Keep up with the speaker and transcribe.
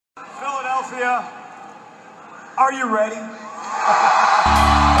Mafia, are you ready?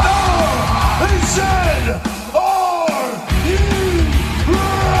 They said, are you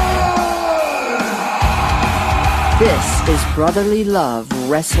ready? This is Brotherly Love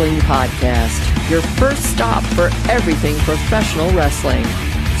Wrestling Podcast, your first stop for everything professional wrestling.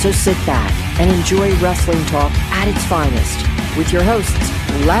 So sit back and enjoy wrestling talk at its finest with your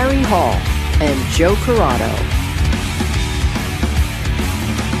hosts, Larry Hall and Joe Corrado.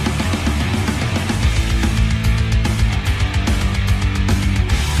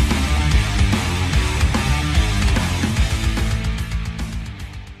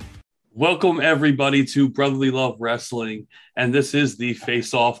 Welcome, everybody, to Brotherly Love Wrestling, and this is the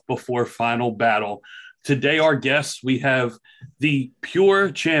face-off before Final Battle. Today, our guests, we have the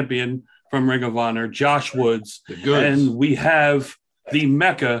pure champion from Ring of Honor, Josh Woods, and we have the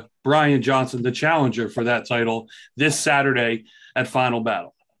Mecca, Brian Johnson, the challenger for that title this Saturday at Final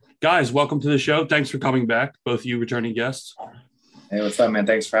Battle. Guys, welcome to the show. Thanks for coming back, both of you returning guests. Hey, what's up, man?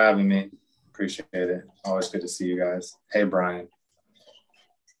 Thanks for having me. Appreciate it. Always good to see you guys. Hey, Brian.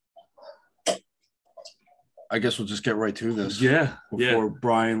 I guess we'll just get right to this. Yeah. Before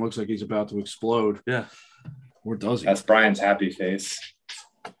Brian looks like he's about to explode. Yeah. Or does he? That's Brian's happy face.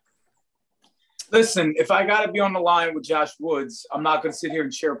 Listen, if I got to be on the line with Josh Woods, I'm not going to sit here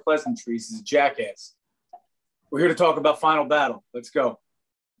and share pleasantries. He's a jackass. We're here to talk about Final Battle. Let's go. All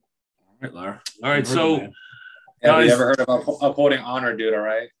right, Larry. All right, so yeah, you ever heard of upholding honor, dude? All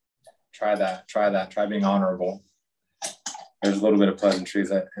right, try that. Try being honorable. There's a little bit of pleasantries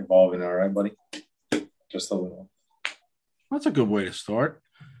that involve in it. All right, buddy. Just a little. That's a good way to start.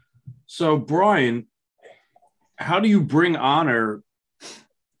 So, Brian, how do you bring honor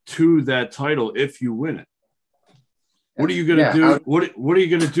to that title if you win it? What are you going to do? What are you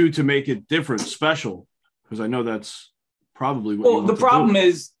going to do to make it different, special? Because I know that's probably what. Well, the problem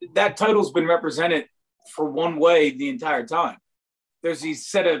is that title's been represented for one way the entire time. There's these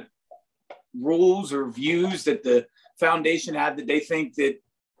set of rules or views that the foundation had that they think that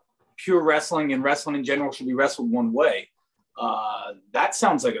pure wrestling and wrestling in general should be wrestled one way. That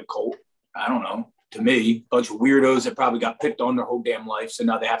sounds like a cult. I don't know. To me, a bunch of weirdos that probably got picked on their whole damn life. So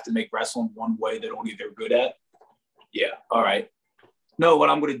now they have to make wrestling one way that only they're good at. Yeah. All right. No,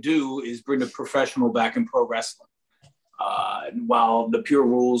 what I'm going to do is bring the professional back in pro wrestling. While the pure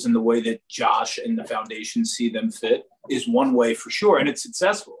rules and the way that Josh and the foundation see them fit is one way for sure. And it's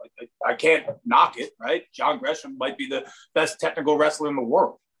successful. I can't knock it, right? John Gresham might be the best technical wrestler in the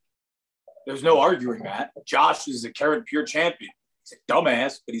world. There's no arguing that. Josh is a current pure champion. He's a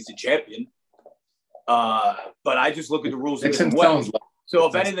dumbass, but he's a champion. But I just look at the rules in a different way. So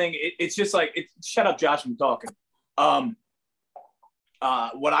if anything, it's just like, shut up, Josh, I'm talking. What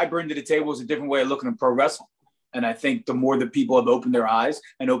I bring to the table is a different way of looking at pro wrestling. And I think the more that people have opened their eyes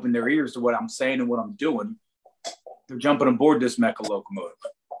and opened their ears to what I'm saying and what I'm doing, they're jumping aboard this Mecca locomotive.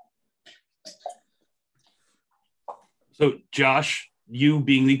 So, Josh, you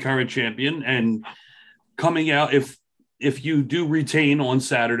being the current champion and coming out, if you do retain on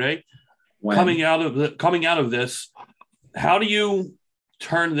Saturday, coming out of this, how do you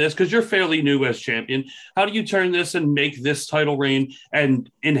turn this, because you're fairly new as champion, how do you turn this and make this title reign and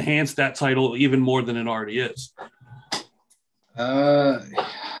enhance that title even more than it already is? Yeah,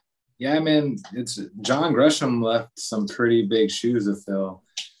 I mean, it's John Gresham left some pretty big shoes to fill.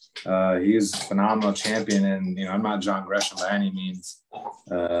 He's a phenomenal champion, and I'm not John Gresham by any means.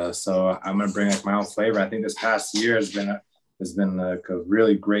 So I'm going to bring my own flavor. I think this past year has been a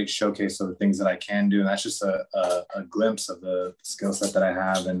really great showcase of the things that I can do, and that's just a glimpse of the skill set that I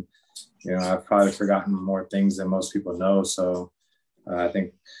have. And I've probably forgotten more things than most people know. So I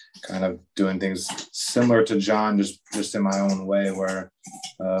think kind of doing things similar to John, just in my own way, where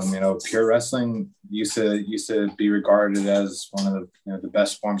pure wrestling used to be regarded as one of the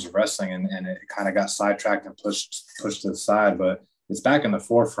best forms of wrestling, and it kind of got sidetracked and pushed to the side, but it's back in the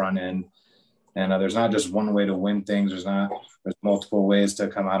forefront, and there's not just one way to win things. There's multiple ways to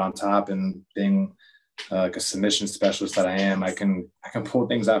come out on top, and being like a submission specialist that I am, I can pull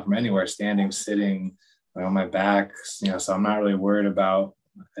things out from anywhere, standing, sitting, on my back, so I'm not really worried about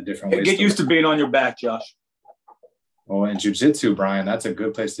a different way. Get used to being on your back, Josh. Well, in jiu-jitsu, Brian, that's a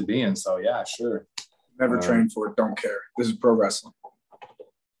good place to be in. So yeah, sure. Never trained for it. Don't care. This is pro wrestling.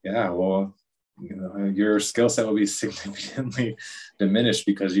 Yeah. Well, your skill set will be significantly diminished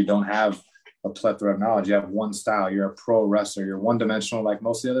because you don't have a plethora of knowledge. You have one style. You're a pro wrestler. You're one-dimensional like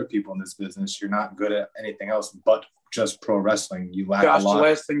most of the other people in this business. You're not good at anything else but just pro wrestling. You lack a lot. The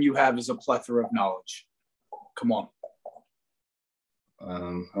last thing you have is a plethora of knowledge. Come on.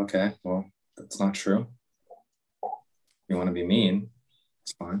 Okay. Well, that's not true. You want to be mean.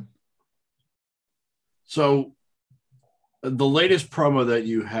 It's fine. So the latest promo that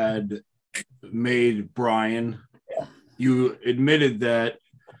you had made, Brian, you admitted that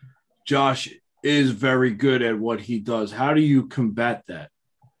Josh is very good at what he does. How do you combat that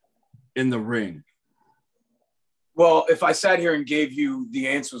in the ring? Well, if I sat here and gave you the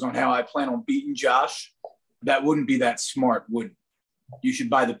answers on how I plan on beating Josh, that wouldn't be that smart, would it? You should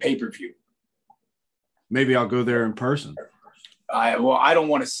buy the pay-per-view. Maybe I'll go there in person. I don't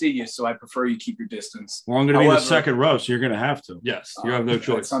want to see you, so I prefer you keep your distance. Well, I'm going to be in the second row, so you're going to have to. Yes, you have no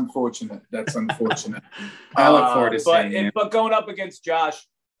choice. That's unfortunate. I look forward to seeing you. But going up against Josh,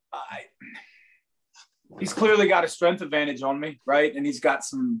 he's clearly got a strength advantage on me, right? And he's got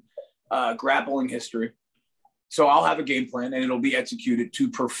some grappling history. So I'll have a game plan, and it'll be executed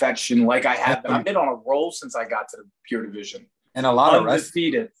to perfection like I have been. I've been on a roll since I got to the pure division. And a lot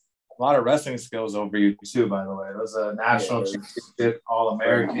undefeated. A lot of wrestling skills over you too, by the way. It was a national championship,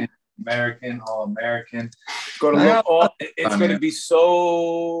 All-American, All-American. It's going to be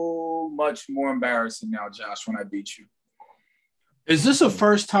so much more embarrassing now, Josh, when I beat you. Is this a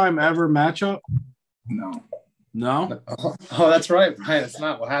first time ever matchup? No. No? Oh, that's right, Brian. It's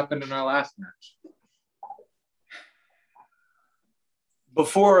not what happened in our last match.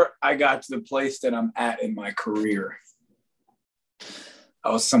 Before I got to the place that I'm at in my career, I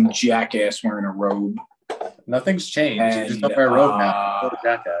was some jackass wearing a robe. Nothing's changed. And, you just don't wear a robe now. You're a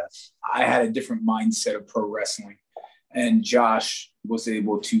jackass. I had a different mindset of pro wrestling. And Josh was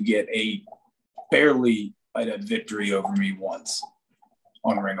able to get barely a victory over me once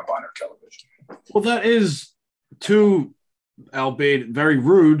on Ring of Honor television. Well, that is, to, albeit very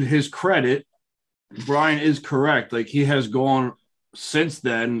rude, his credit. Brian is correct. Like, he has gone, since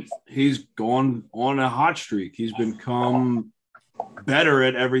then, he's gone on a hot streak. He's become better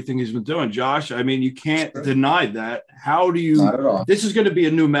at everything he's been doing. Josh, I mean, you can't deny that. How do you – Not at all. This is going to be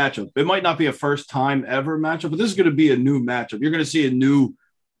a new matchup. It might not be a first-time ever matchup, but this is going to be a new matchup. You're going to see a new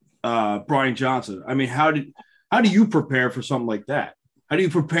Brian Johnson. I mean, how do you prepare for something like that? How do you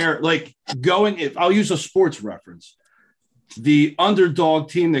prepare, like, I'll use a sports reference. The underdog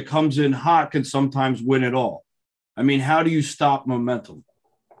team that comes in hot can sometimes win it all. I mean, how do you stop momentum?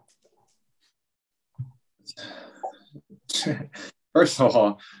 First of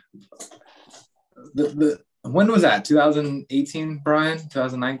all, when was that? 2018, Brian?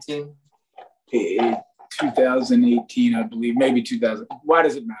 2019? 2018, I believe. Maybe 2000. Why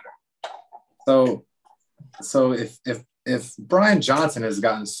does it matter? So if Brian Johnson has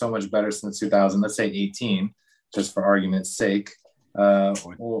gotten so much better since 2000, let's say 18, just for argument's sake,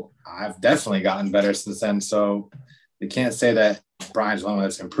 well, I've definitely gotten better since then. So you can't say that Brian's the one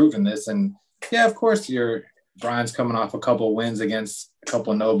that's improving this. And yeah, of course, Brian's coming off a couple wins against a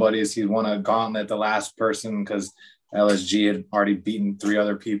couple of nobodies. He won a gauntlet, the last person, because LSG had already beaten 3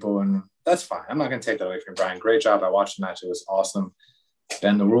 other people, and that's fine. I'm not going to take that away from Brian. Great job. I watched the match. It was awesome.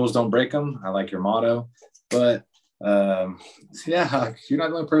 Bend the rules, don't break them. I like your motto. But yeah, you're not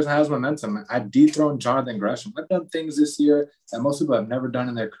the only person that has momentum. I dethroned Jonathan Gresham. I've done things this year that most people have never done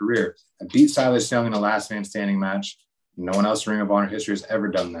in their career. I beat Silas Young in a last man standing match. No one else in Ring of Honor history has ever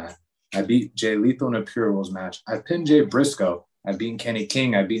done that. I beat Jay Lethal in a Pure Rules match. I pinned Jay Briscoe. I've beaten Kenny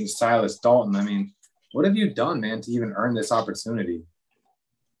King. I've beaten Silas Dalton. I mean, what have you done, man, to even earn this opportunity?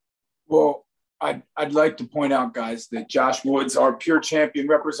 Well, I'd like to point out, guys, that Josh Woods, our pure champion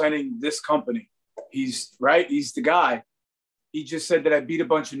representing this company, he's right. He's the guy. He just said that I beat a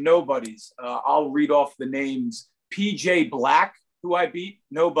bunch of nobodies. I'll read off the names. PJ Black, who I beat,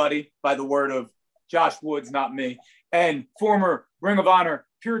 nobody, by the word of Josh Woods, not me. And former Ring of Honor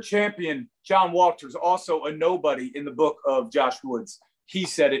pure champion John Walters, also a nobody in the book of Josh Woods. He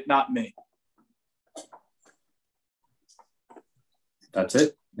said it, not me. That's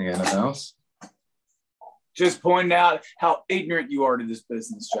it. You got nothing else? Just pointing out how ignorant you are to this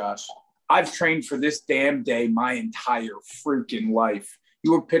business, Josh. I've trained for this damn day my entire freaking life.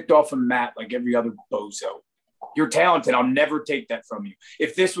 You were picked off a mat like every other bozo. You're talented. I'll never take that from you.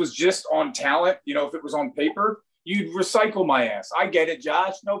 If this was just on talent, if it was on paper, you'd recycle my ass. I get it,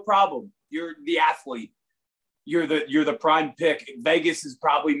 Josh. No problem. You're the athlete. You're the prime pick. Vegas is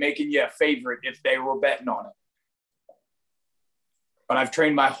probably making you a favorite if they were betting on it. But I've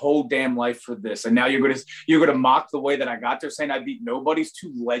trained my whole damn life for this. And now you're gonna mock the way that I got there, saying I beat nobody's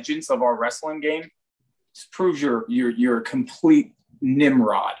 2 legends of our wrestling game. This proves you're a complete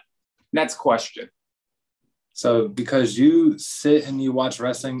Nimrod. Next question. So because you sit and you watch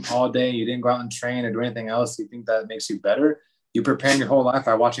wrestling all day, you didn't go out and train or do anything else, you think that makes you better? You preparing your whole life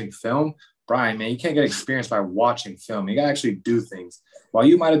by watching film? Brian, man, you can't get experience by watching film. You got to actually do things. While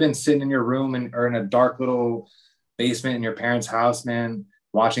you might have been sitting in your room or in a dark little basement in your parents' house, man,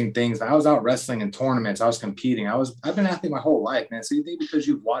 watching things. I was out wrestling in tournaments. I was competing. I've been an athlete my whole life, man. So you think because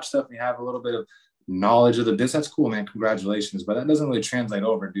you've watched stuff and you have a little bit of knowledge of the business, that's cool, man. Congratulations. But that doesn't really translate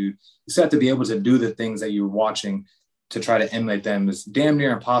over, dude. You still have to be able to do the things that you're watching to try to emulate them. It's damn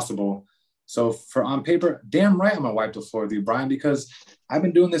near impossible. So for on paper, damn right, I'm gonna wipe the floor with you, Brian, because I've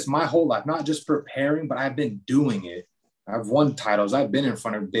been doing this my whole life, not just preparing, but I've been doing it. I've won titles. I've been in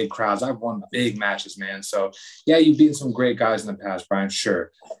front of big crowds. I've won big matches, man. So, yeah, you've beaten some great guys in the past, Brian,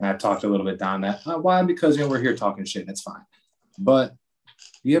 sure. And I talked a little bit down that. Why? Because, we're here talking shit. That's fine. But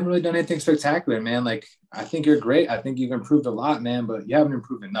you haven't really done anything spectacular, man. Like, I think you're great. I think you've improved a lot, man, but you haven't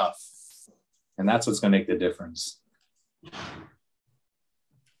improved enough. And that's what's going to make the difference.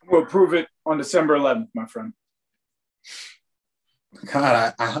 We'll prove it on December 11th, my friend.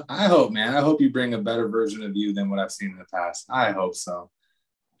 God, I hope, man. I hope you bring a better version of you than what I've seen in the past. I hope so.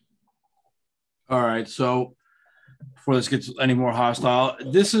 All right. So before this gets any more hostile,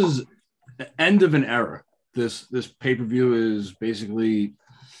 this is the end of an era. This pay-per-view is basically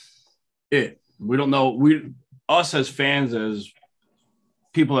it. We don't know. Us as fans, as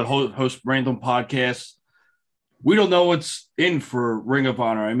people that host random podcasts, we don't know what's in for Ring of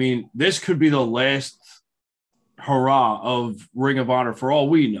Honor. I mean, this could be the last hurrah of Ring of Honor for all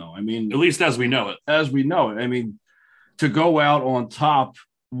we know. I mean, at least as we know it. As we know it. I mean, to go out on top,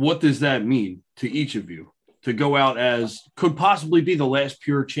 what does that mean to each of you? To go out as could possibly be the last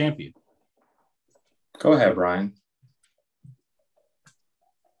pure champion. Go ahead, Brian.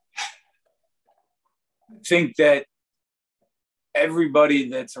 I think that everybody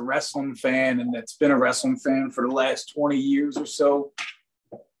that's a wrestling fan and that's been a wrestling fan for the last 20 years or so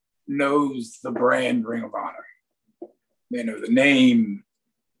knows the brand Ring of Honor. They know the name,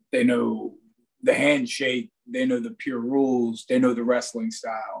 they know the handshake, they know the pure rules, they know the wrestling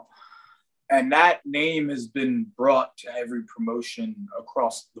style. And that name has been brought to every promotion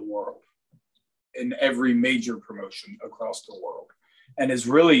across the world, in every major promotion across the world, and has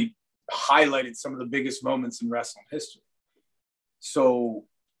really highlighted some of the biggest moments in wrestling history. So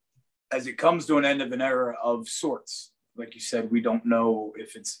as it comes to an end of an era of sorts, like you said, we don't know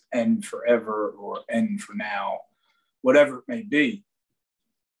if it's end forever or end for now, whatever it may be.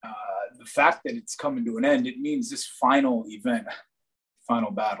 The fact that it's coming to an end, it means this final event, final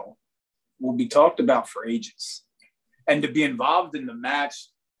battle, will be talked about for ages. And to be involved in the match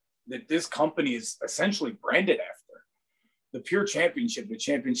that this company is essentially branded after, the Pure Championship, the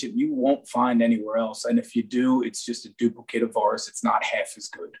championship you won't find anywhere else. And if you do, it's just a duplicate of ours. It's not half as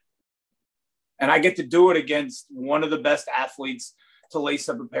good. And I get to do it against one of the best athletes to lace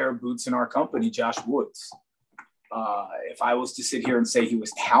up a pair of boots in our company, Josh Woods. If I was to sit here and say he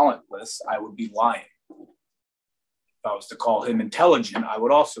was talentless, I would be lying. If I was to call him intelligent, I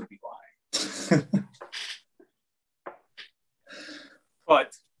would also be lying.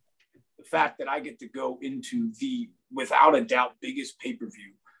 But the fact that I get to go into the, without a doubt, biggest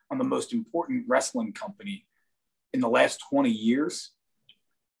pay-per-view on the most important wrestling company in the last 20 years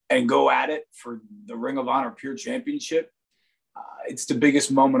and go at it for the Ring of Honor Pure Championship, it's the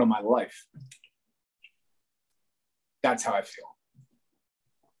biggest moment of my life. That's how I feel.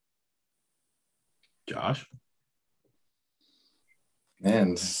 Josh?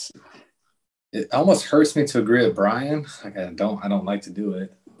 Man, it almost hurts me to agree with Brian. Like I don't like to do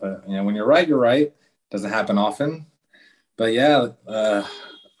it, but when you're right, you're right. Doesn't happen often, but yeah,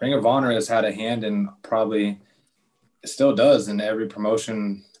 Ring of Honor has had a hand in probably, it still does in every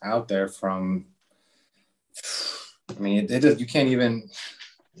promotion out there. From, I mean, you can't even.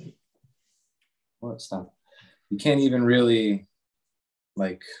 What's that? You can't even really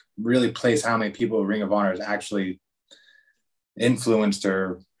place how many people Ring of Honor has actually influenced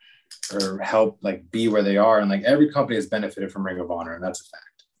or helped be where they are. And every company has benefited from Ring of Honor, and that's a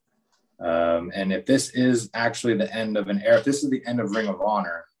fact. And if this is actually the end of an era, if this is the end of Ring of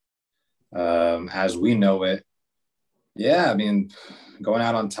Honor, as we know it, yeah, I mean, going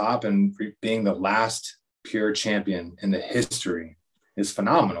out on top and being the last pure champion in the history is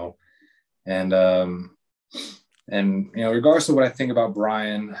phenomenal. And regardless of what I think about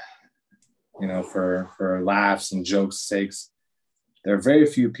Brian, for laughs and jokes' sakes, there are very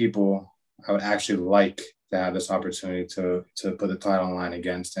few people I would actually like to have this opportunity to put the title on line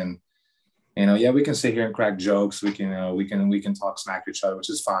against. And we can sit here and crack jokes. We can talk smack to each other, which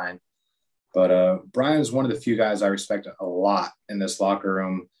is fine. But Brian is one of the few guys I respect a lot in this locker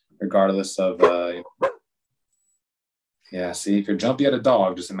room, regardless of. See, if you're jumpy at a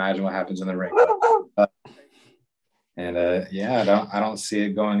dog, just imagine what happens in the ring. I don't see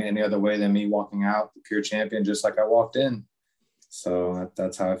it going any other way than me walking out the pure champion just like I walked in. So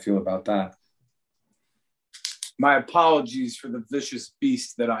that's how I feel about that. My apologies for the vicious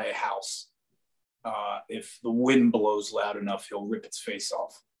beast that I house. If the wind blows loud enough, he'll rip its face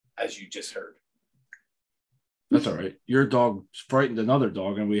off, as you just heard. That's all right. Your dog frightened another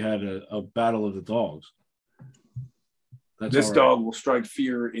dog, and we had a battle of the dogs. This dog will strike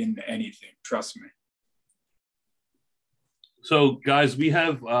fear in anything. Trust me. So, guys, we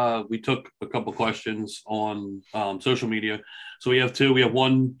took a couple questions on social media. So we have two. We have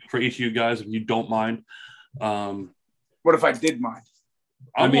one for each of you guys, if you don't mind. What if I did mind?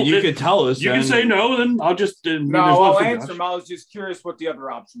 I mean, you could tell us. You can say no, then I'll just. No, I'll answer them. I was just curious what the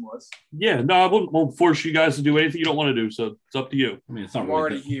other option was. Yeah, no, I won't force you guys to do anything you don't want to do. So it's up to you. I mean, it's not I'm really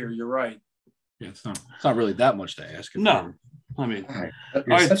already here. You're right. Yeah, it's not really that much to ask. No, I mean,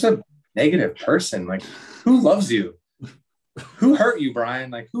 you're such a negative person. Like, who loves you? Who hurt you, Brian?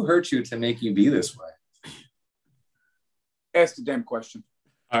 Like, who hurt you to make you be this way? Ask the damn question.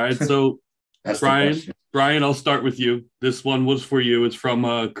 All right, so Brian, I'll start with you. This one was for you. It's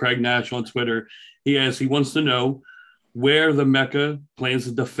from Craig Nash on Twitter. He wants to know where the Mecca plans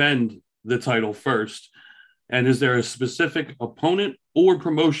to defend the title first, and is there a specific opponent or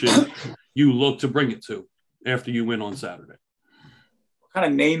promotion you look to bring it to after you win on Saturday? What kind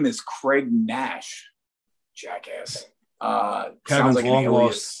of name is Craig Nash? Jackass. Kevin's like long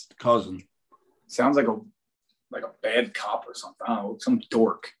lost cousin. Sounds like a bad cop or something. I don't know, some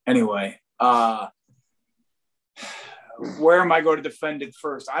dork. Anyway, where am I going to defend it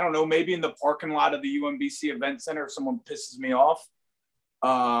first? I don't know. Maybe in the parking lot of the UMBC Event Center if someone pisses me off.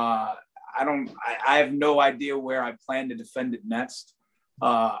 I have no idea where I plan to defend it next.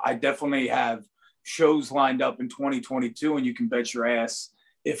 I definitely have shows lined up in 2022, and you can bet your ass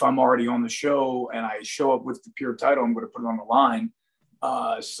if I'm already on the show and I show up with the pure title, I'm going to put it on the line.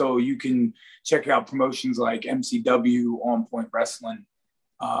 So you can check out promotions like MCW, On Point Wrestling,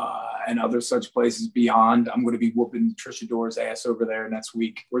 and other such places beyond. I'm going to be whooping Trisha Dora's ass over there this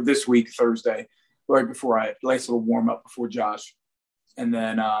week, Thursday, right before nice little warm up before Josh. And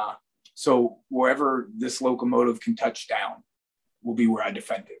then, so wherever this locomotive can touch down will be where I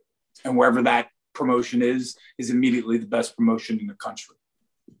defend it. And wherever that promotion is immediately the best promotion in the country.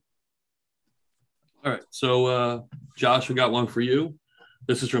 All right. So, Josh, we got one for you.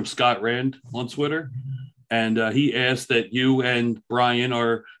 This is from Scott Rand on Twitter. And he asked that you and Brian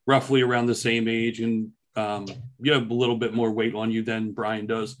are roughly around the same age, and you have a little bit more weight on you than Brian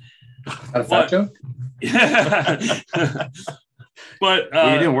does. A fat joke? Yeah. But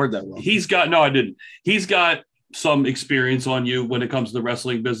you didn't word that well. I didn't. He's got some experience on you when it comes to the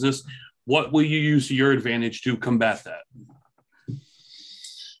wrestling business. What will you use to your advantage to combat that?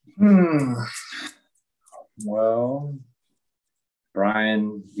 Well,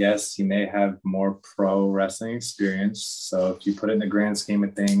 Brian, yes, he may have more pro wrestling experience. So if you put it in the grand scheme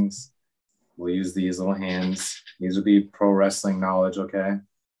of things, we'll use these little hands. These will be pro wrestling knowledge, okay?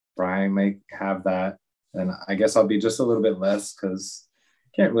 Brian may have that. And I guess I'll be just a little bit less because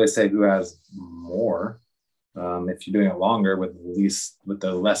can't really say who has more. If you're doing it longer with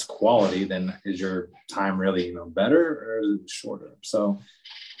the less quality, then is your time really better or is it shorter? So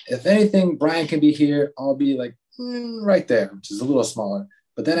if anything, Brian can be here. I'll be like right there, which is a little smaller.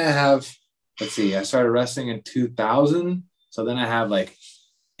 But then I have, I started wrestling in 2000. So then I have like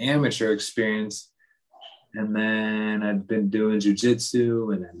amateur experience. And then I've been doing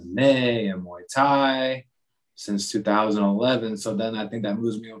jiu-jitsu and MMA and Muay Thai since 2011. So then I think that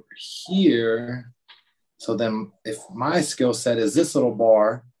moves me over here. So then if my skill set is this little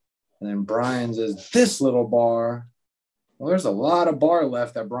bar and then Brian's is this little bar, well, there's a lot of bar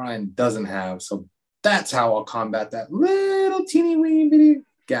left that Brian doesn't have. So that's how I'll combat that little teeny weeny bitty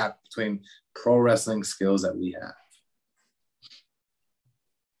gap between pro wrestling skills that we have.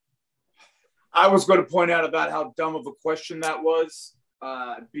 I was going to point out about how dumb of a question that was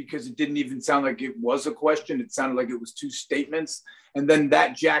because it didn't even sound like it was a question. It sounded like it was two statements. And then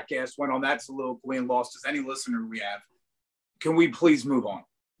that jackass went on that soliloquy and lost as any listener we have. Can we please move on?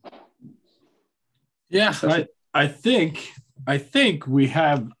 Yeah, I think we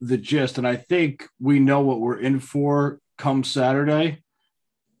have the gist, and I think we know what we're in for come Saturday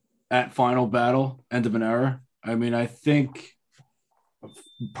at Final Battle, End of an Era. I mean, I think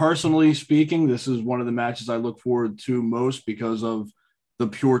personally speaking, this is one of the matches I look forward to most because of the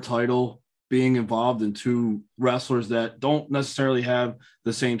pure title being involved in two wrestlers that don't necessarily have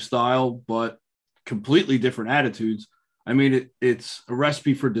the same style, but completely different attitudes. I mean, it's a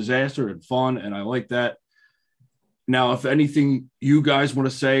recipe for disaster and fun, and I like that. Now, if anything you guys want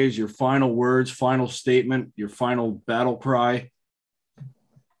to say is your final words, final statement, your final battle cry,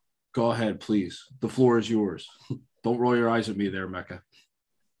 go ahead, please. The floor is yours. Don't roll your eyes at me there, Mecca.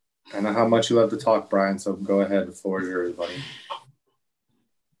 I know how much you love to talk, Brian, so go ahead. The floor is yours, buddy.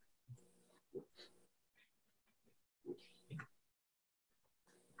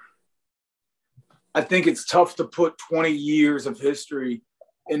 I think it's tough to put 20 years of history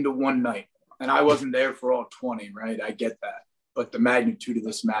into one night. And I wasn't there for all 20, right? I get that. But the magnitude of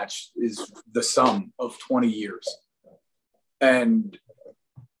this match is the sum of 20 years. And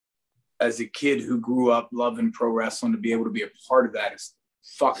as a kid who grew up loving pro wrestling, to be able to be a part of that is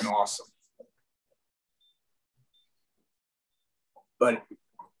fucking awesome. But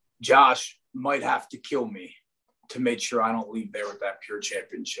Josh might have to kill me to make sure I don't leave there with that pure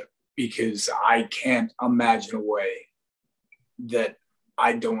championship, because I can't imagine a way that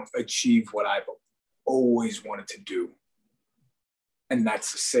I don't achieve what I've always wanted to do. And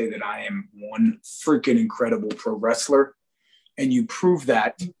that's to say that I am one freaking incredible pro wrestler. And you prove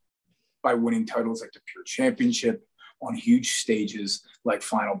that by winning titles like the Pure Championship on huge stages like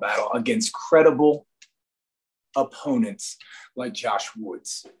Final Battle against credible opponents like Josh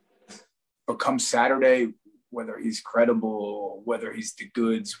Woods. But come Saturday, whether he's credible, whether he's the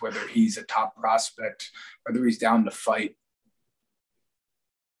goods, whether he's a top prospect, whether he's down to fight,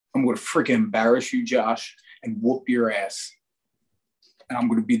 I'm going to freaking embarrass you, Josh, and whoop your ass. And I'm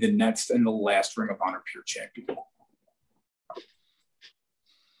going to be the next and the last Ring of Honor Pure Champion.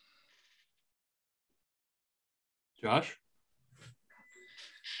 Josh?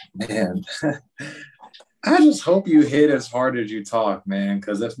 Man, I just hope you hit as hard as you talk, man,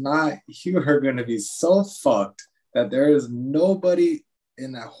 because if not, you are going to be so fucked that there is nobody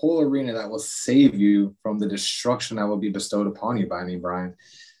in that whole arena that will save you from the destruction that will be bestowed upon you by me, Brian.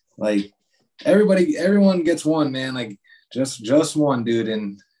 Like, everyone gets one, man. Like, just one, dude.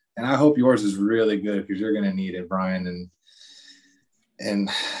 And I hope yours is really good, because you're going to need it, Brian. And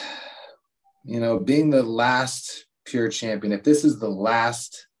you know, being the last Pure Champion, if this is the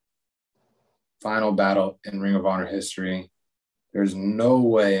last Final Battle in Ring of Honor history, there's no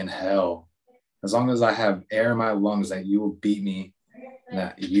way in hell, as long as I have air in my lungs, that you will beat me and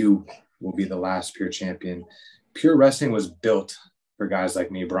that you will be the last Pure Champion. Pure Wrestling was built for guys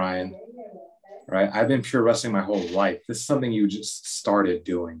like me, Brian, right? I've been Pure Wrestling my whole life. This is something you just started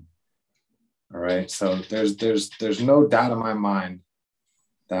doing, all right? So there's no doubt in my mind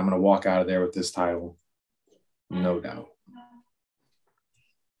that I'm going to walk out of there with this title. No doubt.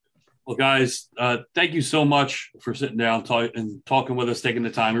 Well, guys, thank you so much for sitting down and talking with us, taking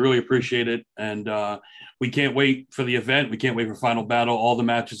the time. We really appreciate it. And we can't wait for the event. We can't wait for Final Battle, all the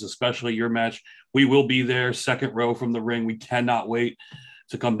matches, especially your match. We will be there, second row from the ring. We cannot wait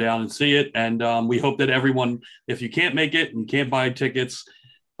to come down and see it. And we hope that everyone, if you can't make it and can't buy tickets,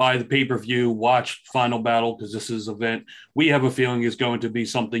 buy the pay-per-view, watch Final Battle, because this is an event we have a feeling is going to be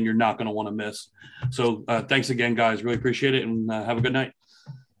something you're not going to want to miss. So thanks again, guys. Really appreciate it, and have a good night.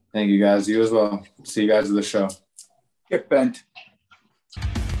 Thank you, guys. You as well. See you guys at the show. Get bent.